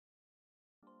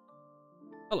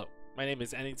My name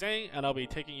is Annie Zhang, and I'll be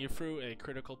taking you through a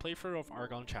critical playthrough of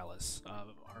Argon Chalice,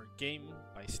 our game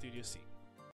by Studio C.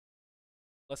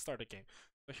 Let's start the game.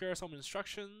 So here are some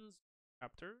instructions.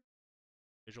 Chapter,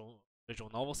 visual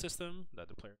novel system that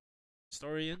the player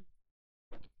story in.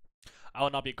 I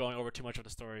will not be going over too much of the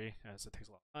story as it takes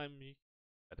a lot of time. And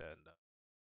then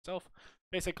itself.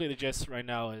 Basically, the gist right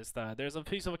now is that there's a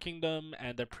piece of a kingdom,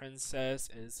 and the princess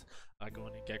is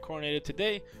going to get coronated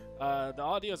today. The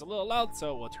audio is a little loud,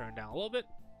 so we'll turn it down a little bit.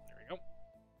 There we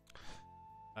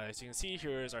go. As you can see,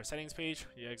 here is our settings page.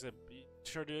 You exit, be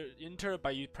sure to enter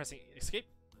by you pressing escape.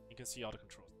 You can see all the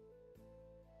controls.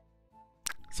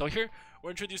 So here, we're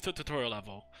introduced to a tutorial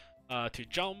level. To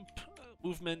jump,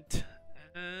 movement,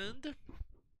 and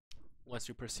once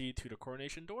you proceed to the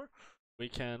coronation door, we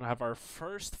can have our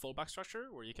first fallback structure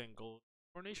where you can go to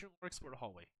coronation or explore the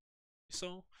hallway.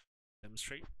 So,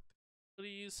 demonstrate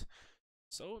abilities.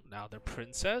 So now the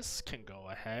princess can go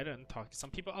ahead and talk to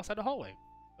some people outside the hallway.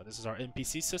 So this is our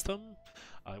NPC system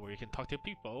where you can talk to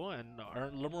people and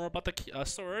learn a little more about the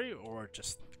story or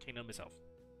just the kingdom itself.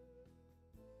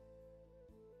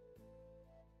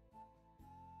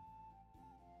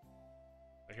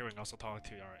 Here we can also talk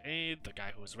to our aide, the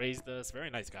guy who's raised us. Very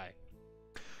nice guy.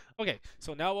 Okay,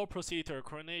 so now we'll proceed to our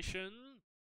coronation.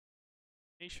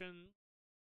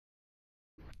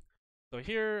 So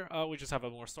here we just have a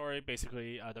more story.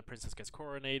 Basically, the princess gets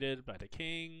coronated by the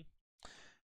king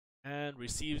and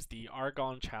receives the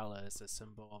Argon Chalice, a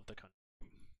symbol of the country.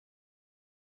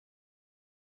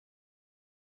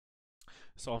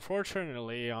 So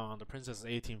unfortunately, on the princess's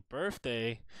 18th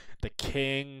birthday, the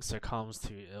king succumbs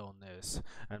to illness,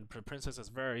 and the princess is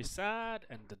very sad.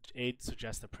 And the aide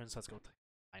suggests the princess go take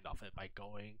the mind off it by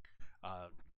going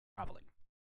traveling.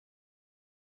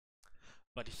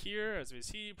 But here, as we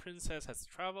see, princess has to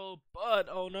travel, but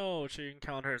oh no, she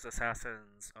encounters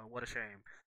assassins. Oh, what a shame.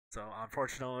 So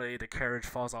unfortunately, the carriage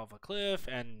falls off a cliff,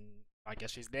 and I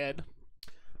guess she's dead.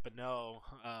 But no,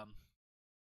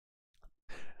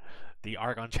 the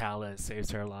Argon Chalice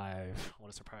saves her life.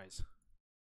 What a surprise.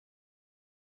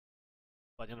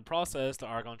 But in the process, the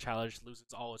Argon Chalice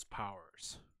loses all its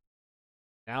powers.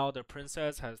 Now the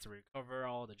princess has to recover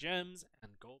all the gems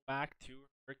and go back to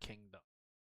her kingdom.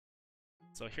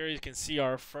 So here you can see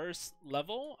our first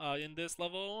level. In this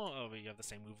level, we have the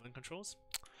same movement controls.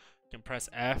 You can press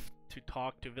F to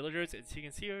talk to villagers. As you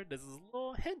can see here, there's a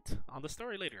little hint on the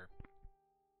story later.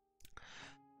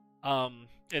 Our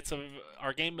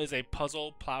game is a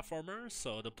puzzle platformer,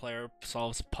 so the player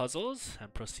solves puzzles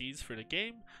and proceeds through the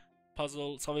game.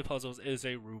 Solving puzzles is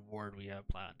a reward we have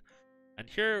planned. And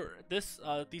here,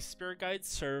 these spirit guides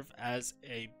serve as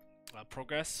a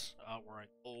progress or a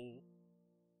goal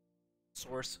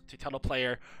source to tell the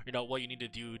player, what you need to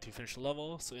do to finish the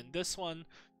level. So in this one,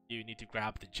 you need to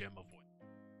grab the gem of wood.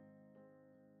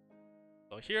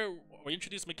 So here, we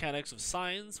introduce mechanics of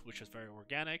signs, which is very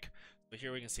organic. So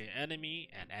here we can see an enemy,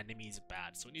 and enemy is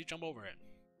bad, so we need to jump over it.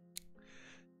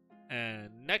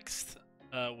 And next,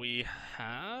 we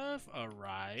have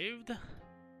arrived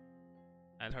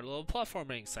at our little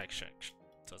platforming section.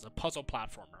 So it's a puzzle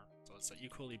platformer, so it's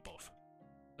equally both.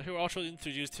 So here we're also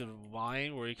introduced to the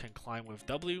vine, where you can climb with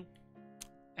W,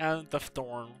 and the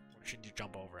thorn, which you need to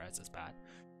jump over as it's bad.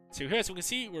 So here, as we can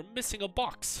see, we're missing a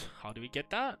box. How do we get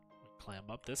that? We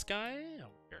climb up this guy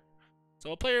over here.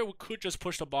 So a player could just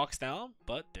push the box down,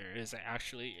 but there is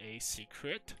actually a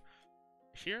secret.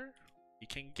 Here, you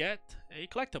can get a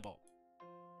collectible.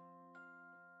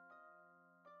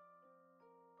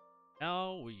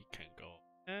 Now we can go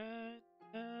and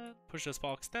push this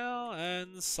box down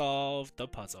and solve the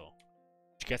puzzle,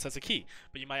 which gets us a key.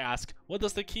 But you might ask, what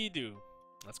does the key do?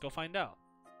 Let's go find out.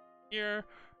 Here,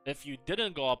 if you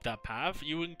didn't go up that path,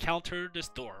 you encounter this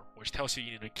door, which tells you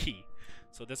need a key.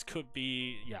 So this could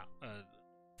be,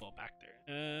 fall back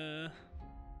there.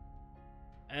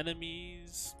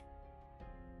 Enemies.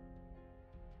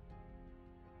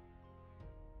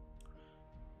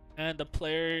 And the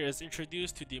player is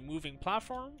introduced to the moving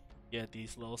platform. You get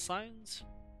these little signs.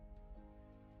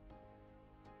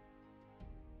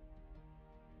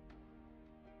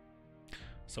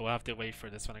 So we'll have to wait for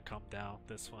this one to come down.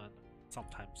 This one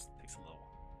sometimes takes a little.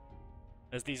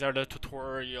 As these are the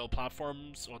tutorial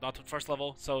platforms, well, not the first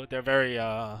level, so they're very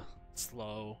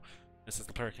slow. This is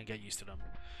the player can get used to them.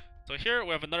 So here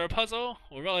we have another puzzle.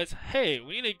 We realize, hey,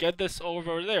 we need to get this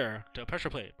over there to a pressure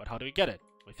plate, but how do we get it?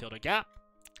 We fill the gap,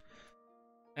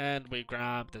 and we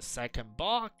grab the second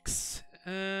box,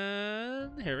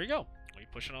 and here we go. We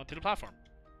push it onto the platform.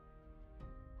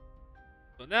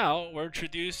 So now we're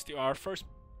introduced to our first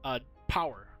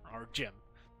power, our gem.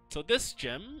 So this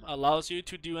gem allows you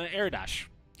to do an air dash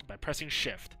by pressing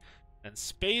shift. And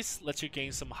space lets you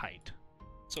gain some height.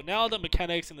 So now the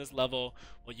mechanics in this level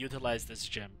will utilize this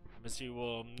gem, because you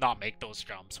will not make those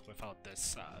jumps without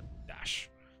this dash.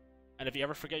 And if you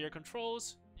ever forget your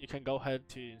controls, you can go ahead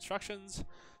to instructions,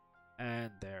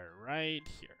 and they're right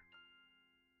here.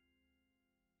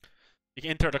 You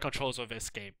can enter the controls of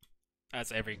escape,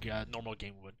 as every normal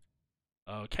game would.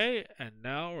 Okay, and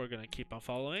now we're gonna keep on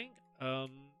following.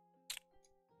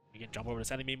 We can jump over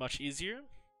this enemy much easier.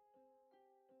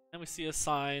 And we see a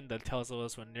sign that tells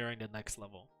us we're nearing the next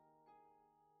level.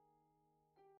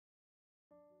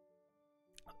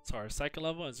 So our second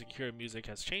level, as you can hear, music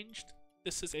has changed.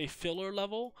 This is a filler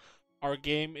level. Our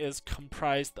game is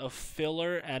comprised of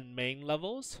filler and main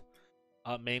levels.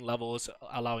 Main levels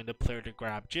allowing the player to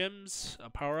grab gems, a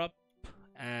power up,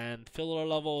 and filler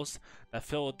levels that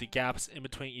fill the gaps in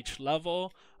between each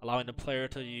level, allowing the player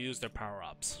to use their power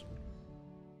ups.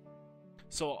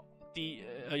 So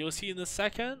you'll see in a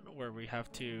second where we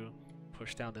have to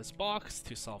push down this box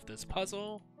to solve this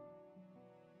puzzle.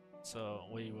 So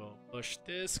we will push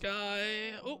this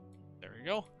guy. Oh, there we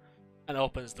go. And it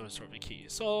opens those sort of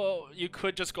keys. So you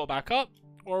could just go back up,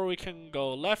 or we can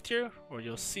go left here, where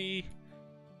you'll see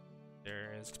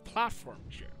there is a platform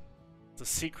here. It's a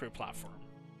secret platform.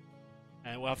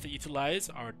 And we'll have to utilize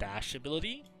our dash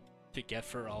ability to get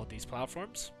for all these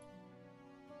platforms.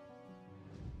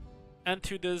 And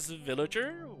to this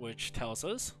villager, which tells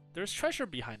us there's treasure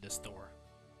behind this door.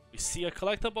 We see a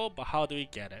collectible, but how do we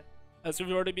get it? As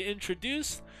we've already been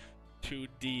introduced to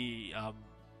the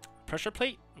pressure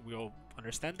plate, we'll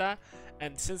understand that.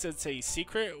 And since it's a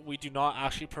secret, we do not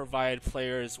actually provide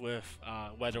players with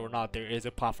whether or not there is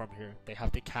a platform here. They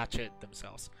have to catch it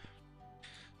themselves.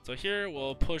 So here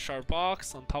we'll push our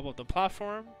box on top of the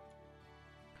platform.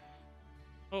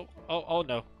 Oh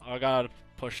no, I gotta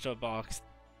push the box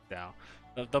down.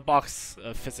 The box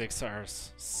physics are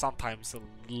sometimes a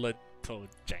little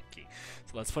janky.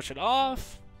 So let's push it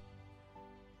off.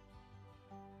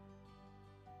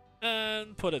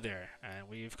 And put it there. And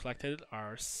we've collected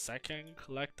our second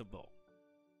collectible.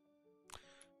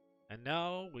 And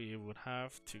now we would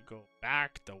have to go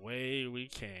back the way we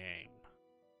came.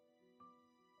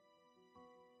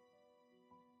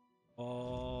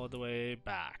 All the way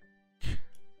back.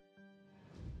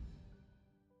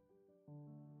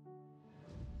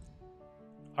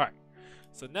 Alright.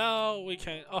 So now we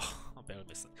can... Oh, I barely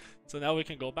missed it. So now we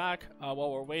can go back.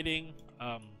 While we're waiting,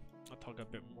 I'll talk a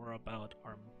bit more about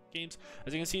our games.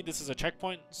 As you can see, this is a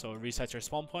checkpoint, so it resets your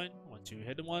spawn point once you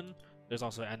hit one. There's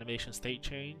also animation state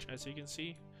change, as you can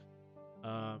see,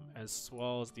 as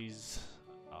well as these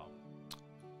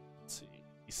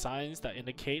these signs that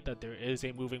indicate that there is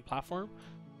a moving platform,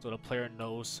 so the player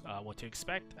knows what to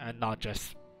expect and not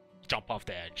just jump off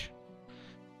the edge.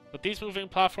 But these moving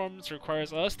platforms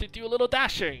requires us to do a little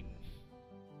dashing.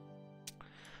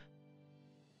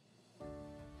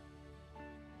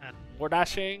 And more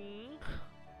dashing.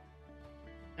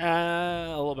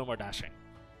 And a little bit more dashing.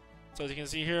 So as you can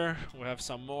see here, we have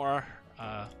some more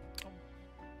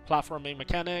platforming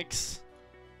mechanics.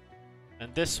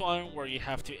 And this one where you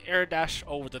have to air dash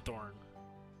over the thorn.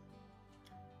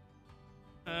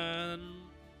 And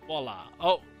voila.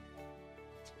 Oh!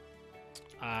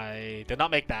 I did not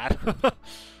make that.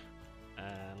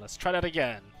 And let's try that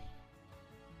again.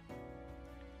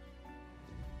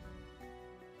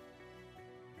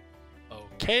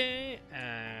 Okay,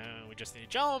 and we just need to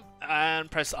jump and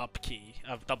press up key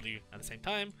of W at the same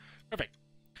time. Perfect.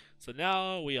 So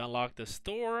now we unlock this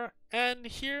door, and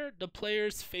here the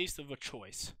player's faced with a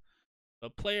choice.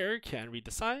 The player can read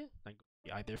the sign, like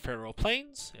either Feral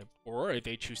Plains, or if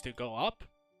they choose to go up,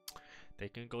 they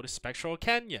can go to Spectral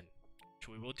Canyon, which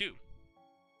we will do.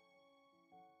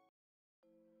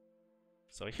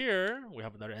 So here we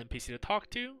have another NPC to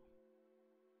talk to,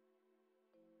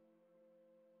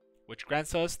 which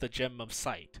grants us the Gem of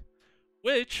Sight,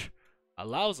 which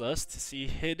allows us to see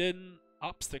hidden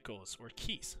obstacles or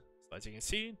keys. So as you can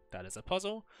see, that is a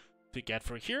puzzle to get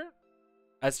through here.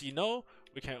 As you know,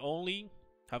 we can only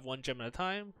have one gem at a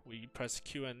time. We press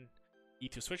Q and E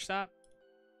to switch that.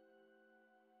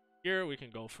 Here we can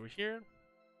go through here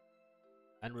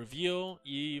and reveal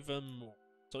even more.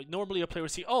 So normally a player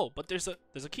would see, oh, but there's a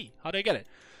key. How do I get it?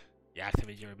 You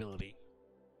activate your ability.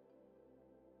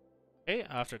 Okay,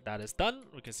 after that is done,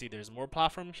 we can see there's more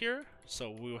platform here.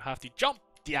 So we will have to jump,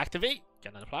 deactivate,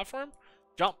 get another platform,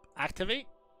 jump, activate,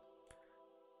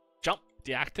 jump,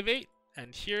 deactivate,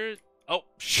 and here, oh,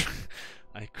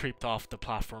 I creeped off the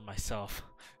platform myself,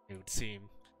 it would seem.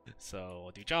 So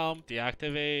we'll do jump,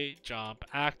 deactivate, jump,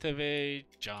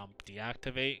 activate, jump,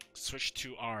 deactivate, switch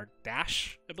to our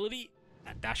dash ability,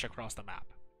 and dash across the map.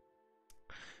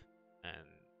 And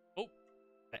oh,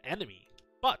 an enemy.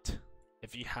 But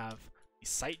if you have the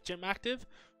sight gem active,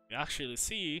 you actually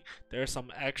see there's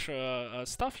some extra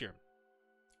stuff here.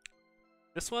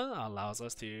 This one allows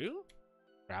us to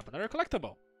grab another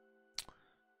collectible.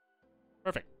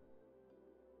 Perfect.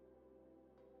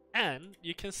 And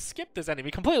you can skip this enemy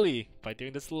completely by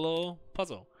doing this little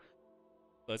puzzle.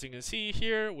 So as you can see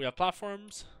here, we have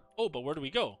platforms. Oh, but where do we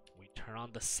go? We turn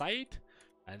on the sight,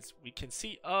 as we can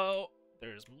see, oh,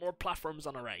 there's more platforms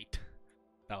on the right.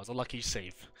 That was a lucky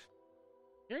save.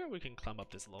 Here, we can climb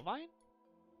up this little vine.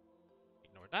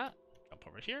 Ignore that. Jump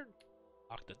over here.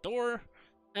 Lock the door.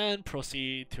 And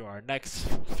proceed to our next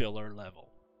filler level,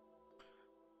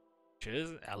 which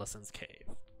is Allison's Cave.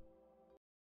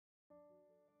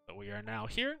 So we are now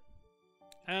here,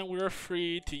 and we are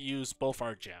free to use both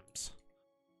our gems.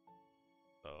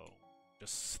 So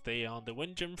just stay on the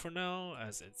wind gem for now,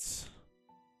 as it's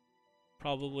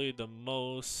probably the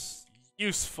most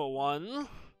useful one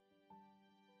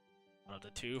out of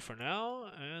the two for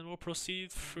now, and we'll proceed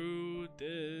through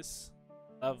this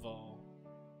level.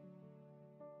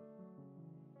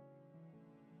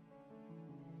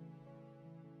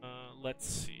 Let's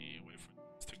see, wait for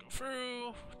this to go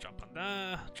through, jump on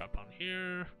that, jump on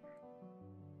here.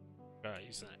 Gotta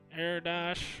use an air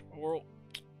dash, or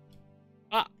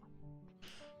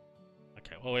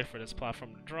okay, we'll wait for this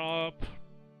platform to drop.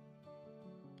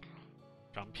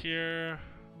 Jump here.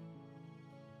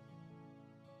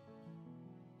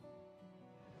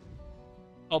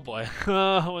 Oh boy,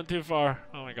 I went too far.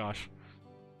 Oh my gosh.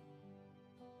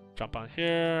 Jump on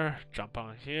here, jump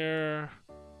on here.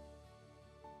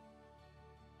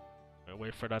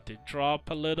 Wait for that to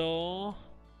drop a little.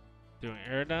 Doing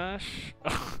air dash.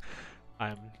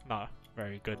 I'm not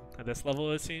very good at this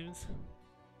level, it seems.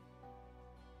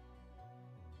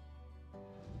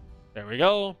 There we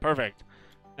go, perfect.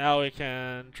 Now we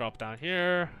can drop down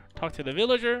here, talk to the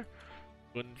villager.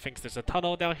 Who thinks there's a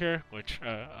tunnel down here, which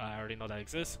I already know that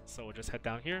exists, so we'll just head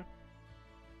down here.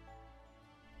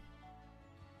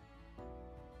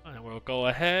 And we'll go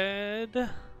ahead.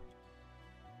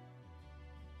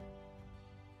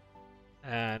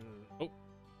 And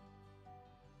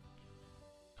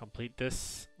complete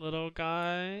this little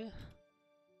guy.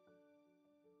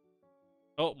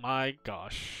 Oh my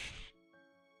gosh.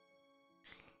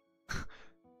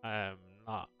 I am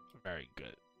not very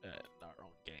good at our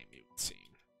own game, you would seem.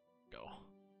 Go.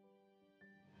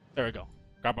 There we go.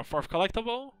 Grab our fourth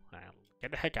collectible and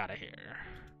get the heck out of here.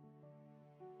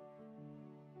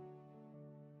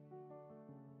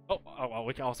 Oh, well,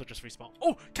 we can also just respawn.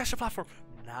 Oh, catch the platform.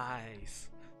 Nice.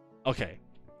 Okay.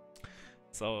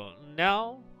 So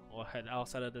now we'll head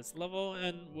outside of this level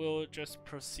and we'll just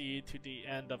proceed to the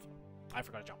end of. I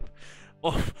forgot to jump.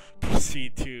 We'll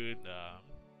proceed to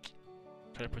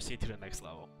the next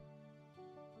level.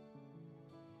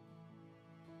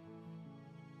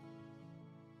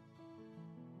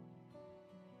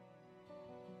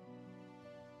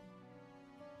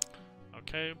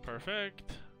 Okay,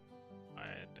 perfect.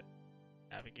 And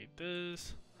navigate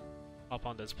this. Up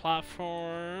on this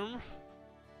platform.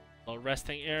 A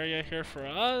resting area here for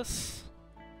us.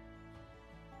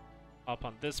 Up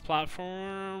on this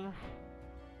platform.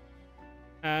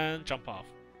 And jump off.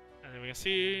 And we can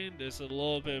see there's a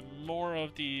little bit more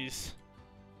of these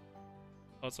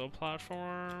puzzle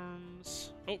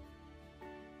platforms. Oh.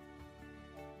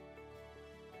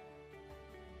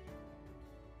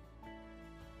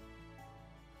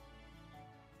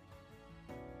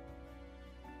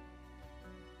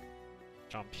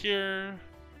 Jump here.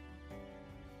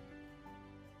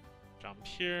 Jump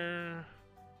here.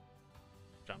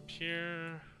 Jump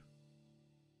here.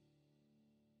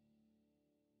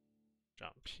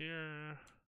 Jump here.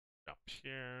 Jump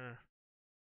here.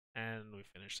 And we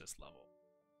finish this level.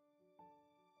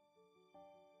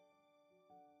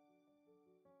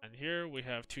 And here we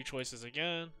have two choices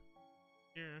again.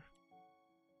 Here.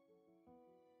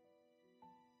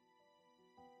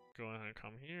 Go ahead and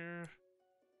come here.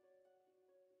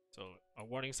 So, a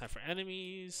warning sign for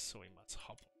enemies, so we must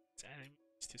hop on these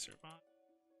enemies to survive.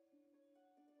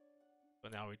 So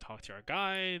now we talk to our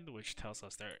guide, which tells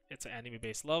us it's an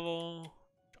enemy-based level.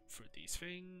 Jump through these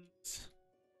things.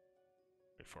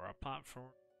 Wait for our platform.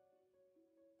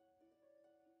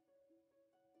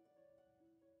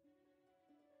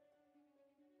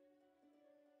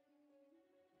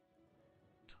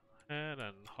 Go ahead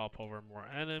and hop over more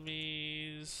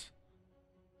enemies.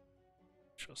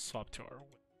 Just swap to our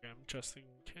gem just in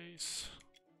case.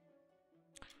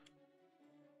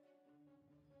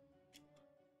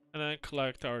 And then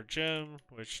collect our gem,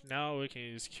 which now we can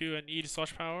use Q and E to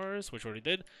switch powers, which we already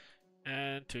did.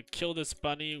 And to kill this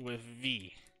bunny with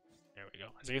V.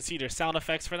 go. As you can see, there's sound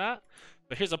effects for that.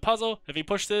 But here's a puzzle. If you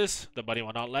push this, the bunny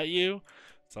will not let you.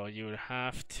 So you would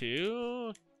have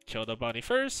to kill the bunny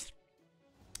first.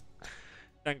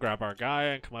 Then grab our guy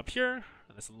and come up here.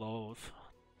 And this little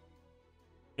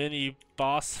mini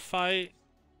boss fight.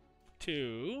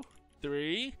 2,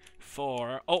 3,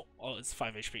 4. Oh, it's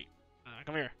 5 HP.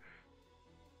 Come here.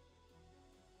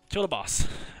 Kill the boss.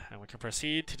 And we can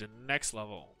proceed to the next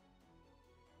level.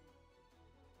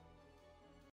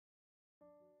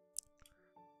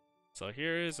 So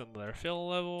here is another fill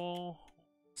level.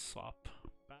 Swap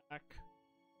back.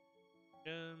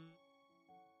 Again.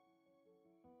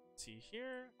 See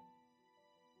here.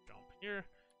 Jump here.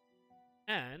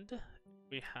 And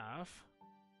we have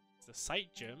the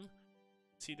site gym.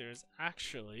 See, there's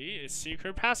actually a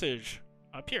secret passage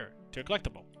up here to a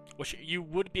collectible, which you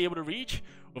would be able to reach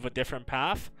with a different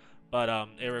path, but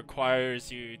it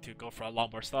requires you to go for a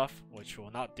lot more stuff, which we'll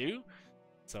not do.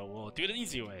 So we'll do the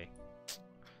easy way.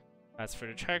 As for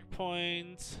the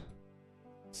checkpoints,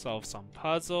 solve some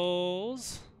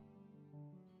puzzles.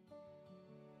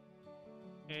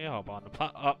 Okay, hop on the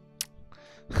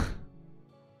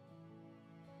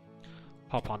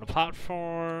hop on the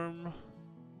platform.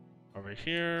 Over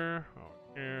here,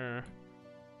 and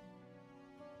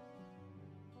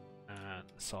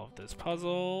solve this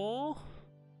puzzle,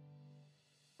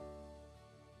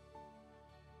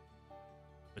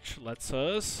 which lets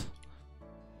us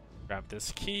grab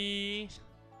this key,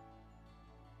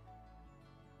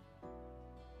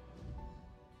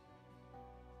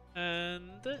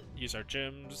 and use our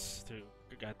gems to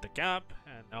get the gap,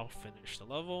 and now finish the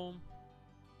level.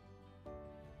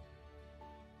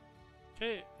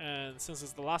 Okay, and since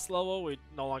it's the last level, we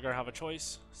no longer have a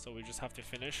choice, so we just have to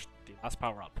finish the last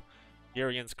power-up,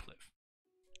 Urian's Cliff.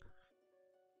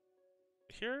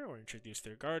 Here, we're introduced to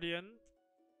the Guardian.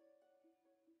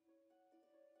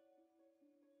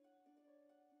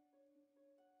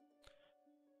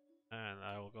 And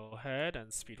I will go ahead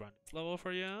and speedrun this level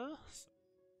for you. So,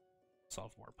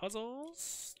 solve more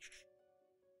puzzles.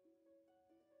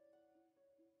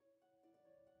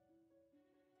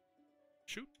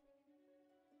 Shoot.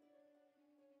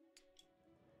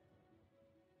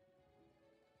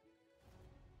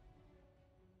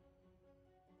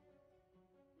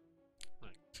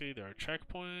 See, there are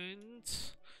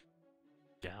checkpoints.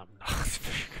 Yeah, I'm not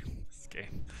very good in this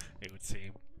game, it would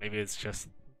seem. Maybe it's just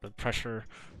the pressure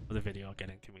of the video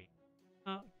getting to me.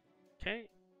 Okay,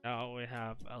 now we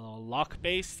have a little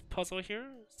lock-based puzzle here.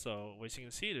 So, as you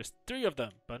can see, there's 3 of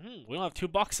them, but we don't have 2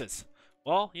 boxes.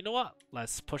 Well, you know what?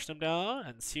 Let's push them down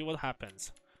and see what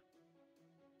happens.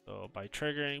 So, by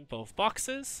triggering both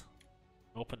boxes,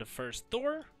 open the first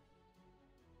door,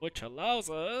 which allows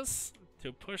us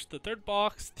to push the 3rd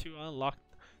box to unlock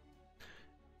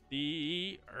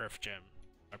the Earth Gem.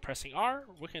 By pressing R,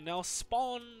 we can now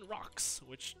spawn rocks,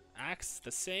 which acts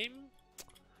the same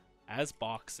as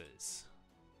boxes,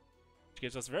 which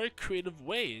gives us very creative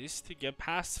ways to get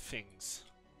past things.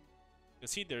 You can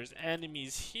see there's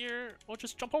enemies here. We'll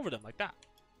just jump over them like that.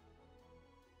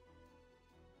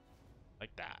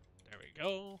 Like that. There we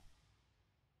go.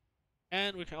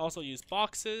 And we can also use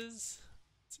boxes,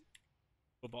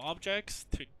 movable objects,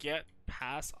 to get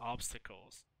past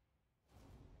obstacles.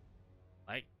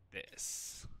 Like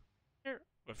this. Here,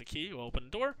 with the key, we'll open the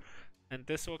door, and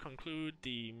this will conclude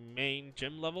the main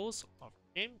gym levels of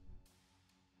the game,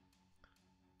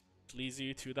 which leads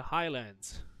you to the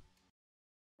Highlands,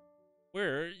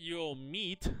 where you'll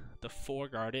meet the 4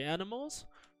 guardian animals.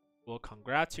 We'll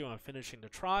congrats you on finishing the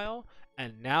trial,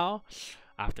 and now,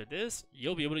 after this,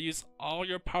 you'll be able to use all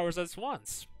your powers at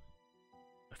once,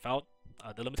 without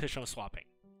the limitation of swapping.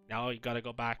 Now you gotta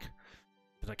go back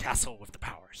to the castle with the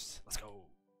powers. Let's go.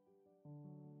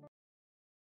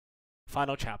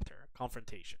 Final chapter,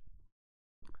 confrontation.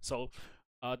 So,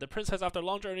 the princess, after a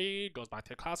long journey, goes back to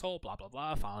the castle, blah blah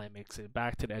blah, finally makes it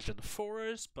back to the edge of the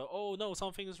forest, but oh no,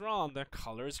 something's wrong, the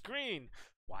color is green.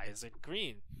 Why is it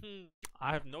green?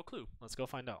 I have no clue. Let's go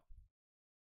find out.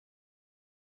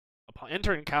 Upon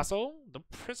entering the castle, the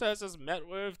princess is met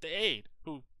with the aide,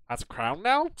 who has a crown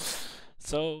now.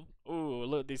 So, ooh,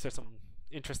 look, these are some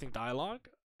interesting dialogue.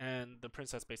 And the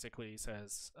princess basically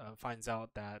says, finds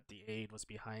out that the aide was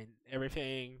behind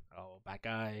everything. Oh, bad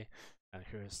guy. And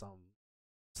here's some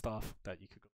stuff that you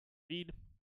could go read.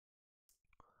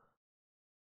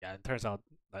 Yeah, it turns out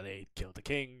that the aide killed the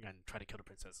king and tried to kill the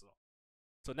princess as well.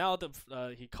 So now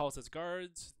he calls his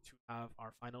guards to have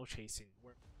our final chasing,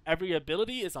 where every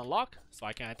ability is unlocked. So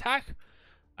I can attack,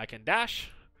 I can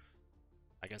dash,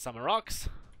 I can summon rocks,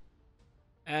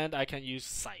 and I can use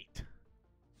sight.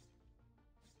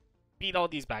 beat all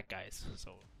these bad guys.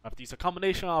 So we have to use a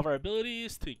combination of our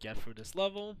abilities to get through this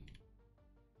level.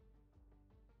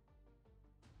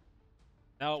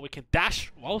 Now we can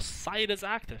dash while sight is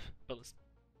active. But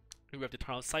we have to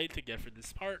turn on sight to get through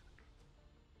this part.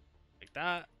 Like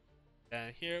that.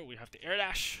 And here we have the air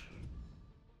dash.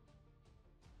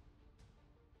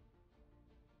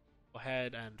 Go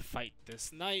ahead and fight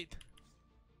this knight.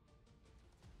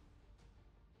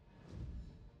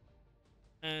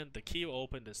 And the key will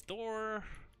open this door.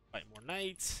 Fight more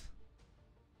knights.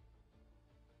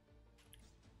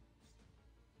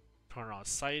 Turn on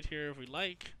sight here if we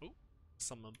like. Oh,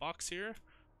 summon box here,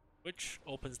 which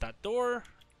opens that door,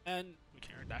 and we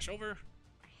can air dash over.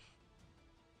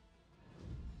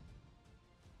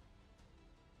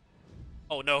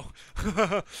 Oh no!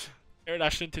 Air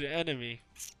dash into the enemy.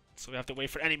 So we have to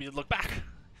wait for enemy to look back.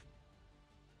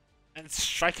 And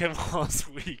strike him while it's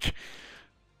weak.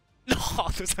 No,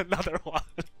 there's another one.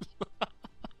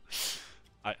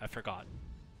 I forgot.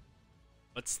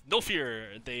 But no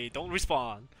fear, they don't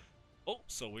respawn. Oh,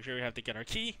 so we here we have to get our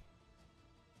key.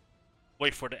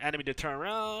 Wait for the enemy to turn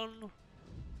around.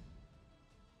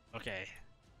 Okay.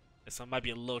 This one might be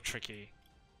a little tricky.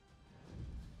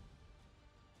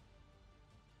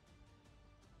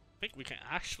 I think we can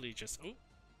actually just... Oh.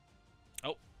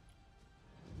 Oh.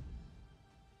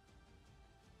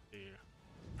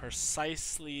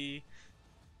 Precisely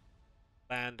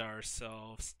land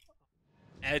ourselves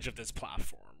edge of this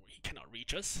platform where he cannot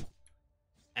reach us.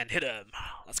 And hit him.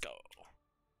 Let's go.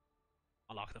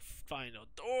 Unlock the final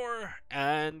door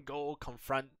and go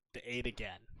confront the 8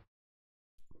 again.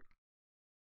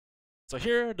 So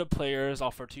here the players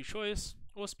offer 2 choices.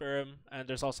 We'll spare him, and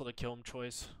there's also the kill him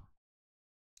choice.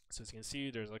 So as you can see,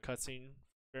 there's a cutscene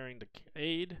sparing the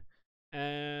aid,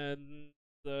 and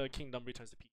the kingdom returns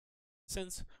to peace.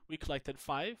 Since we collected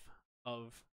 5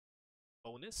 of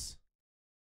bonus,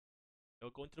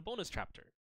 we'll go into the bonus chapter.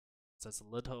 It says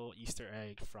a little Easter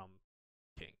egg from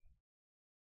King.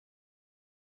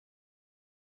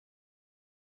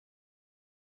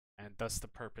 And that's the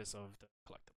purpose of the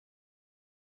collectible.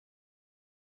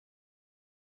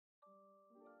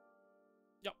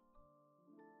 Yep.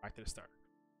 Back to the start.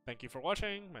 Thank you for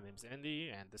watching. My name is Andy,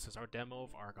 and this is our demo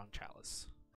of Argon Chalice.